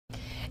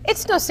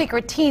It's no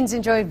secret teens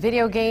enjoy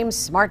video games,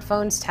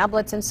 smartphones,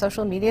 tablets, and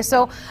social media.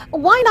 So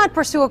why not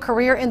pursue a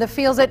career in the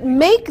fields that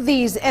make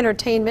these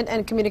entertainment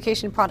and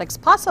communication products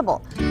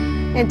possible?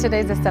 In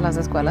today's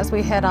Escuelas,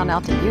 we head on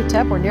out to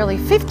UTEP, where nearly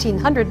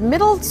 1,500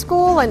 middle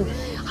school and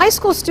high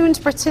school students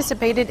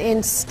participated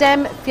in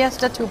STEM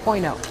Fiesta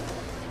 2.0.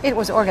 It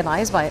was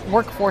organized by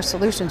Workforce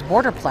Solutions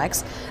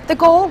Borderplex. The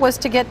goal was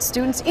to get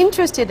students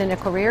interested in a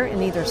career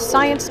in either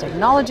science,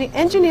 technology,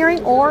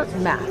 engineering, or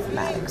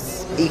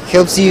mathematics. It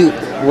helps you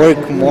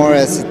work more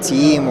as a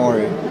team or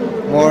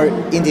more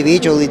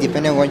individually,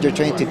 depending on what you're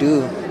trying to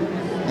do.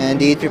 And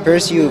it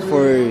prepares you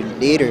for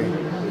later,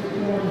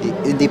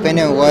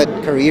 depending on what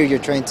career you're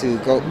trying to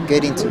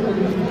get into.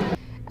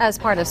 As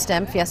part of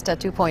STEM Fiesta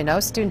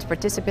 2.0, students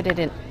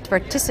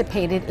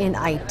participated in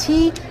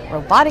IT,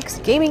 robotics,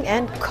 gaming,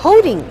 and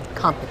coding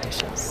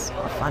competitions.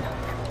 Fun.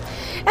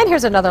 And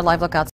here's another live look outside.